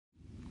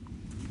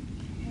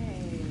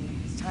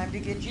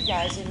wanted to get you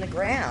guys in the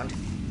ground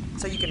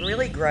so you can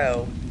really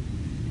grow.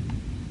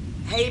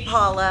 Hey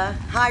Paula,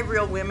 hi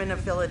Real Women of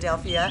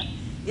Philadelphia.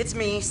 It's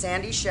me,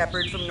 Sandi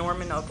Sheppard from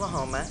Norman,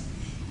 Oklahoma.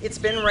 It's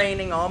been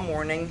raining all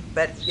morning,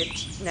 but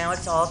now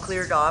it's all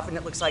cleared off and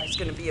it looks like it's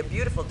going to be a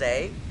beautiful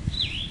day.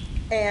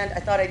 And I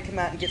thought I'd come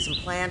out and get some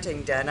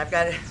planting done. I've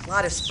got a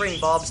lot of spring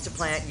bulbs to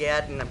plant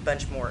yet and a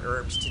bunch more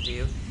herbs to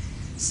do.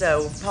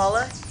 So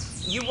Paula,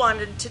 you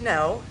wanted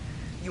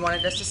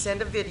us to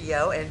send a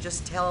video and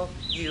just tell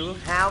you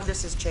how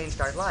this has changed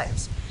our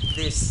lives,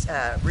 this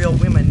Real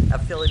Women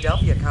of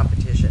Philadelphia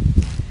competition.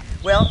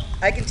 Well,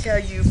 I can tell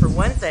you for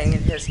one thing,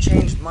 it has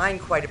changed mine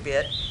quite a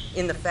bit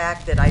in the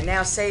fact that I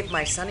now save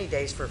my sunny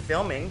days for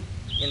filming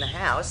in the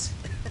house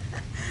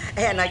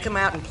and I come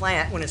out and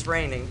plant when it's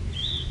raining.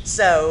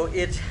 So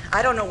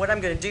I don't know what I'm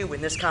going to do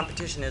when this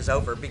competition is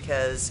over,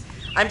 because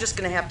I'm just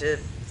going to have to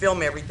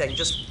film everything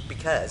just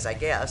because, I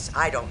guess.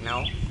 I don't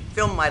know.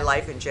 Film my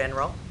life in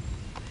general.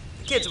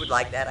 The kids would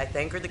like that, I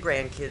think, or the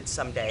grandkids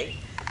someday.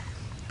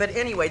 But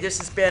anyway,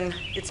 it's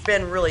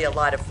been really a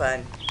lot of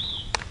fun.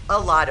 A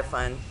lot of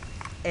fun.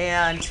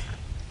 And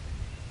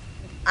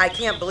I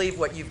can't believe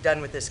what you've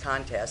done with this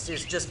contest.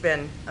 It's just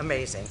been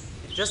amazing.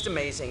 Just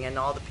amazing, and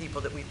all the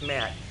people that we've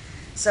met.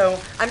 So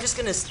I'm just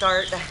going to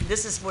start.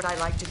 This is what I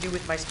like to do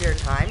with my spare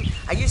time.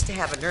 I used to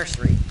have a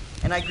nursery,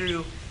 and I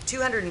grew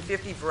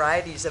 250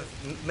 varieties of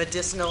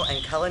medicinal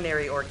and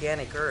culinary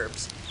organic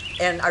herbs.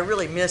 And I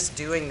really miss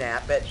doing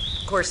that, but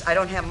of course I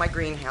don't have my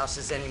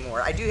greenhouses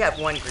anymore. I do have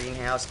one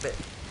greenhouse, but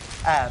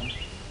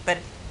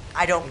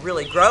I don't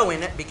really grow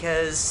in it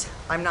because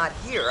I'm not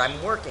here.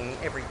 I'm working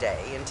every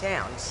day in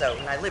town,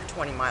 and I live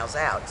 20 miles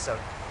out.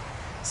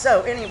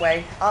 So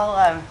anyway,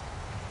 I'll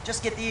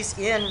just get these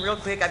in real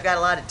quick. I've got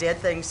a lot of dead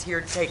things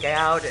here to take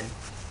out. And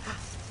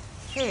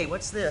hey,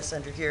 what's this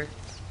under here?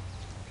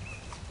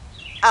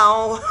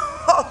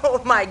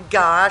 Oh my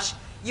gosh,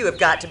 you have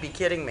got to be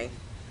kidding me.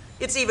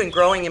 It's even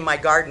growing in my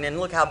garden, and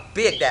look how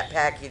big that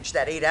package,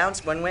 that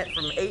 8-ounce one, went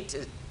from 8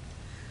 to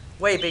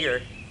way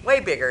bigger, way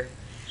bigger.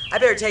 I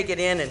better take it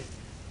in and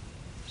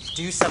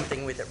do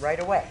something with it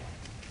right away.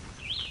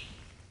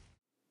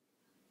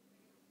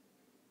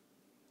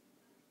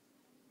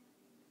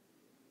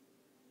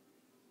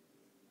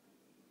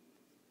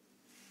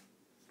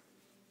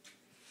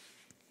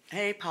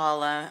 Hey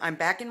Paula, I'm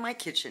back in my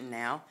kitchen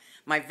now,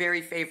 my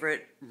very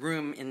favorite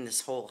room in this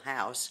whole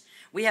house.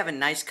 We have a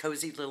nice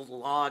cozy little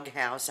log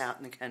house out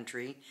in the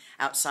country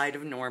outside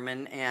of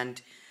Norman,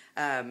 and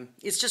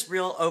it's just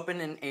real open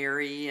and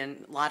airy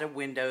and a lot of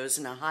windows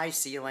and a high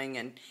ceiling,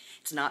 and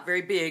it's not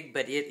very big,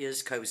 but it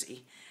is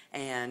cozy.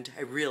 And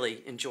I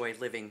really enjoy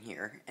living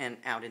here and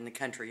out in the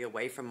country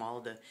away from all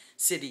the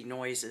city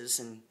noises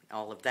and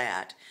all of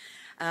that.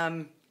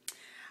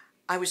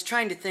 I was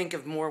trying to think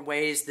of more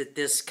ways that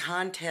this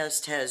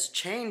contest has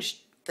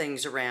changed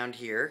things around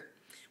here.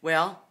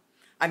 Well,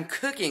 I'm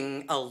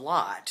cooking a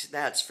lot,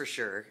 that's for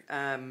sure,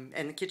 and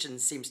the kitchen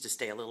seems to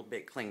stay a little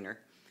bit cleaner.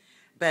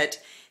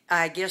 But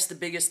I guess the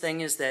biggest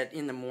thing is that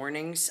in the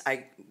mornings,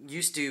 I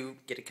used to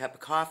get a cup of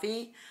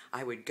coffee.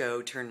 I would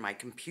go turn my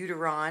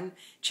computer on,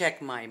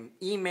 check my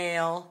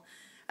email,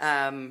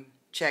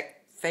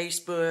 check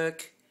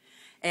Facebook,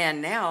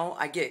 and now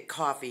I get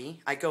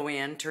coffee. I go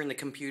in, turn the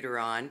computer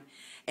on,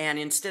 and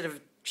instead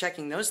of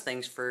checking those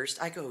things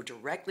first, I go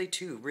directly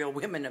to Real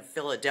Women of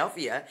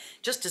Philadelphia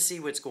just to see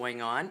what's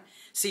going on,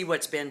 see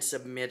what's been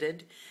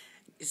submitted,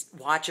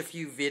 watch a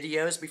few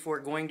videos before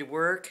going to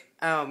work.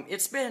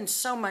 It's been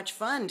so much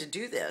fun to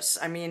do this.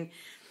 I mean,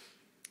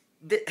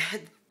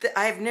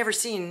 I've never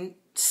seen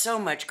so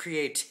much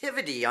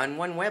creativity on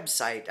one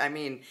website. I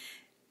mean,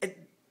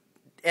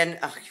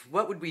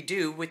 what would we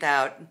do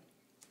without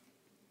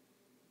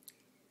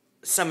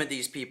some of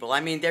these people? I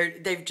mean,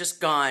 they've just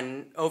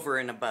gone over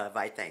and above,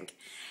 I think.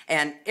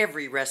 And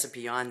every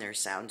recipe on there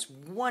sounds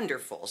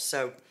wonderful.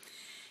 So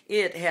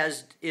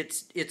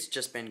it's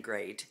just been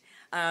great.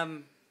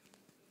 But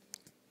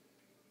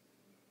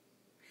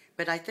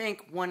I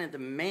think one of the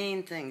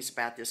main things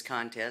about this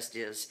contest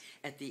is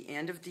at the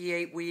end of the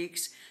 8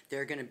 weeks,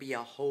 there are going to be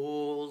a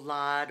whole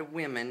lot of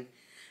women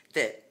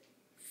that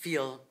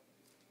feel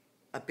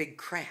a big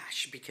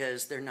crash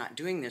because they're not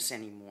doing this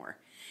anymore.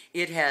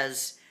 It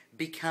has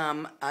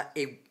become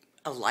a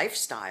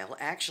lifestyle,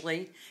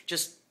 actually,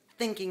 just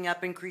thinking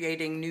up and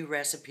creating new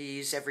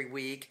recipes every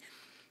week,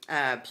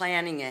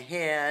 planning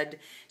ahead,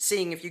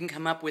 seeing if you can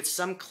come up with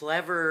some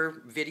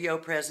clever video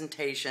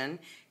presentation.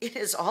 It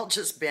has all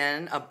just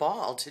been a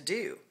ball to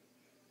do.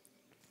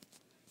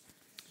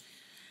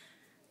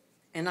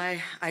 And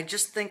I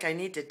just think I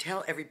need to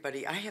tell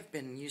everybody, I have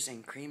been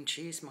using cream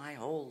cheese my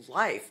whole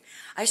life.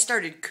 I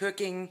started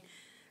cooking,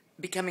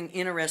 becoming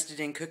interested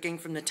in cooking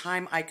from the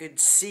time I could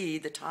see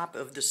the top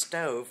of the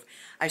stove.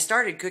 I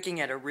started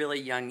cooking at a really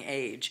young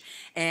age,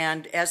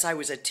 and as I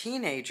was a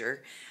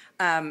teenager,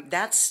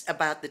 that's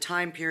about the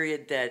time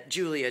period that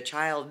Julia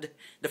Child,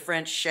 the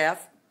French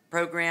chef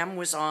program,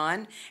 was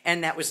on,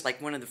 and that was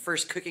like one of the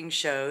first cooking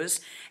shows,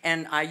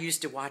 and I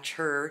used to watch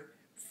her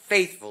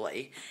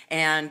faithfully.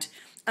 And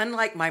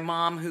unlike my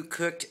mom, who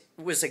cooked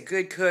was a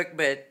good cook,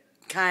 but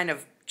kind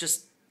of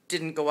just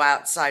didn't go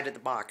outside of the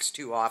box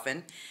too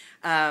often.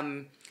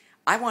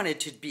 I wanted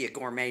to be a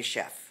gourmet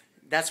chef.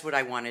 That's what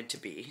I wanted to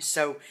be.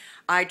 So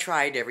I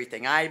tried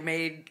everything. I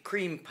made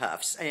cream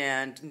puffs,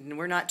 and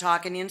we're not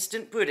talking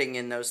instant pudding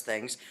in those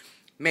things.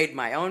 Made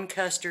my own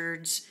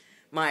custards,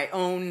 my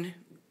own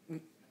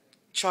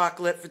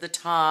chocolate for the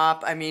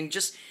top. I mean,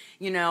 just,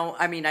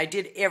 I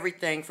did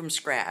everything from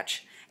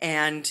scratch.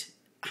 And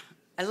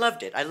I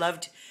loved it. I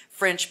loved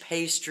French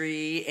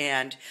pastry,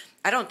 and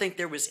I don't think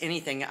there was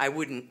anything I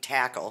wouldn't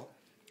tackle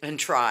and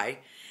try.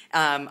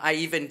 I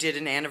even did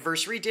an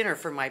anniversary dinner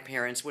for my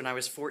parents when I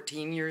was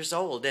 14 years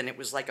old, and it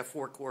was like a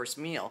 4-course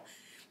meal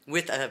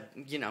with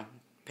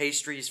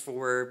pastries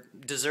for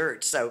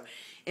dessert. So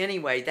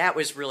anyway, that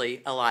was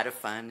really a lot of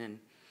fun,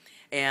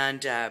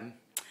 and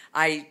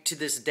I, to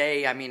this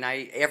day,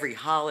 every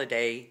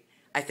holiday,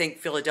 I think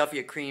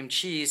Philadelphia cream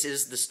cheese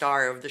is the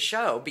star of the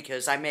show,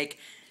 because I make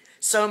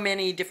so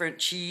many different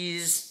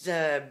cheese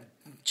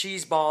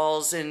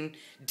balls and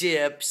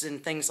dips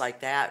and things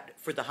like that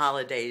for the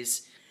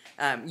holidays,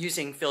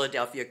 using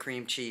Philadelphia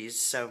cream cheese.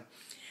 So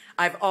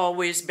I've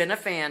always been a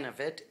fan of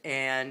it,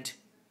 and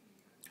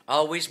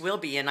always will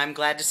be, and I'm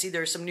glad to see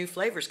there's some new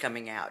flavors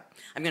coming out.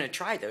 I'm going to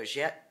try those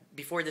yet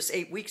before this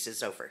 8 weeks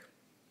is over.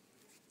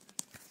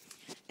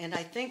 And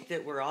I think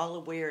that we're all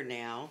aware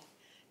now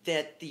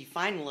that the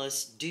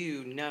finalists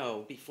do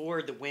know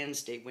before the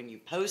Wednesday when you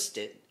post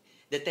it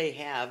that they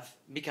have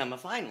become a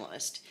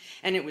finalist.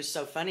 And it was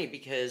so funny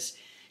because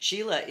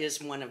Sheila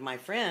is one of my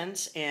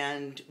friends,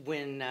 and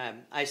when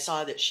I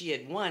saw that she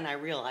had won, I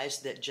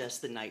realized that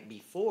just the night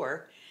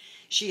before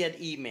she had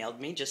emailed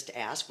me just to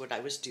ask what I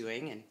was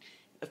doing, and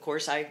of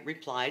course I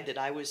replied that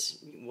I was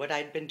what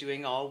I'd been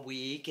doing all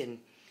week and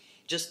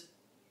just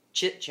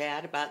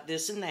chit-chat about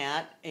this and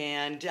that,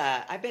 and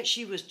I bet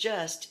she was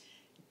just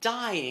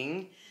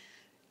dying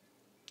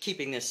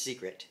keeping this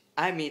secret.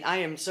 I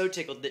am so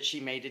tickled that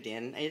she made it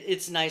in.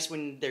 It's nice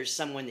when there's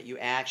someone that you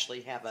actually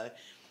have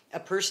a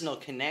personal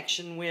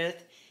connection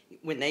with,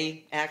 when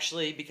they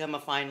actually become a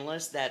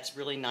finalist. That's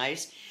really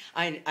nice.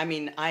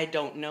 I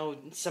don't know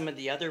some of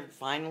the other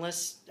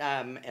finalists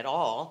at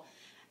all.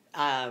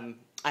 I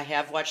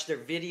have watched their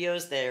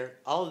videos.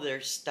 All of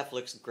their stuff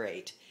looks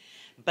great.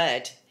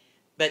 But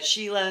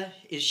Sheila,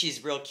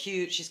 she's real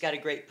cute. She's got a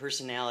great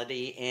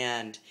personality,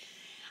 and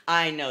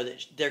I know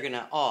that they're going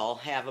to all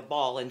have a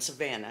ball in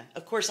Savannah.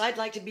 Of course, I'd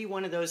like to be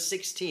one of those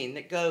 16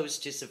 that goes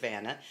to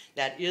Savannah.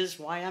 That is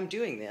why I'm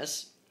doing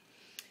this.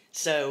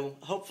 So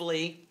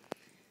hopefully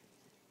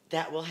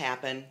that will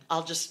happen.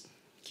 I'll just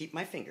keep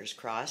my fingers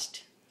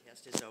crossed.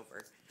 Test is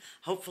over.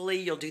 Hopefully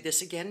you'll do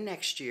this again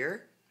next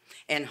year,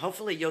 and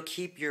hopefully you'll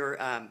keep your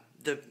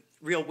the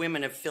Real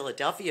Women of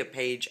Philadelphia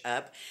page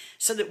up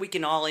so that we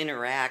can all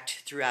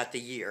interact throughout the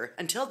year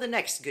until the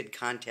next good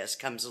contest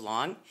comes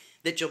along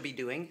that you'll be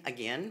doing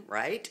again,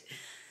 right?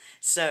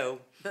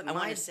 So, but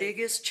my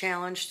biggest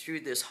challenge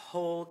through this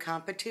whole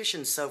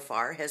competition so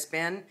far has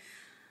been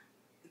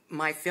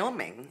my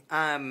filming.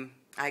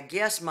 I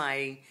guess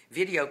my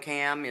video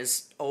cam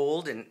is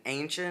old and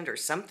ancient or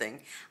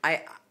something.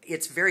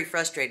 It's very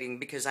frustrating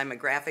because I'm a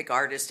graphic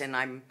artist and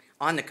I'm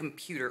on the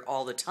computer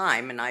all the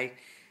time, and I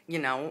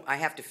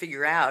have to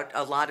figure out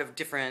a lot of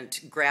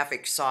different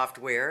graphic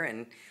software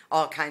and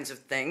all kinds of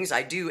things.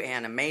 I do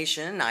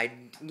animation.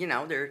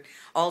 There are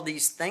all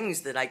these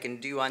things that I can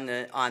do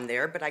on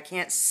there, but I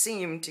can't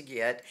seem to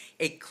get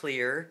a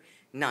clear,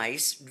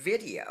 nice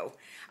video.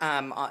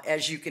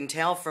 As you can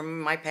tell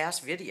from my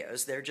past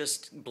videos, they're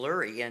just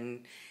blurry,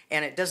 and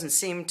it doesn't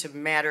seem to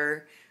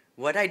matter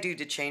what I do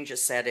to change a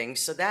setting.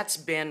 So that's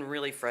been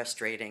really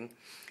frustrating.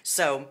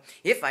 So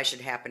if I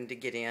should happen to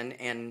get in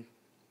and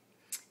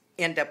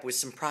end up with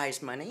some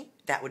prize money,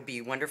 that would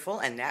be wonderful,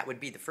 and that would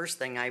be the first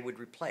thing I would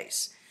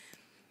replace.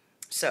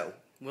 So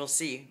we'll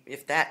see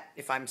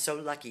if I'm so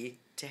lucky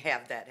to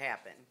have that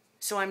happen.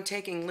 So I'm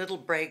taking little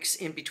breaks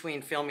in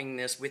between filming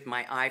this with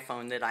my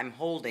iPhone that I'm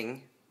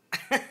holding.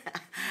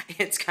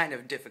 It's kind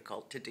of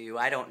difficult to do.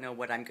 I don't know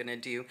what I'm going to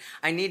do.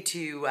 I need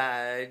to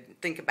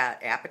think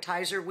about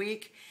appetizer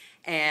week,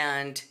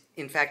 and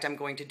in fact I'm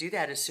going to do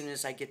that as soon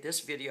as I get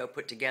this video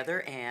put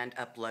together and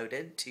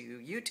uploaded to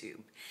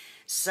YouTube.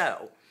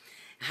 So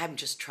I'm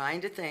just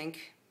trying to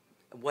think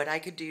what I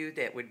could do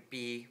that would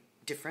be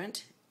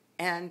different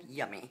and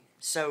yummy.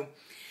 So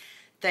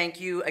thank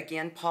you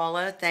again,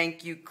 Paula.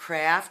 Thank you,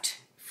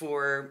 Kraft,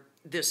 for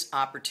this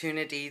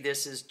opportunity.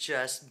 This has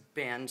just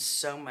been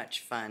so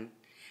much fun.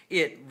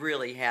 It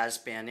really has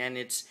been, and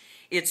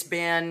it's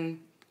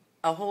been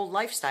a whole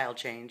lifestyle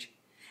change,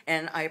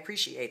 and I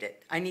appreciate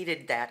it. I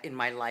needed that in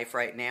my life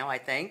right now, I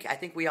think. I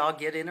think we all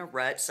get in a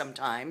rut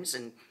sometimes,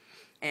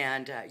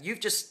 and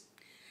you've just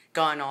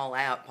gone all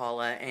out,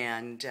 Paula,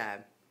 and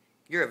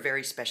you're a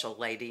very special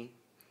lady.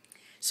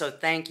 So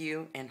thank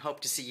you, and hope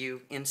to see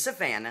you in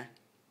Savannah.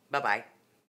 Bye-bye.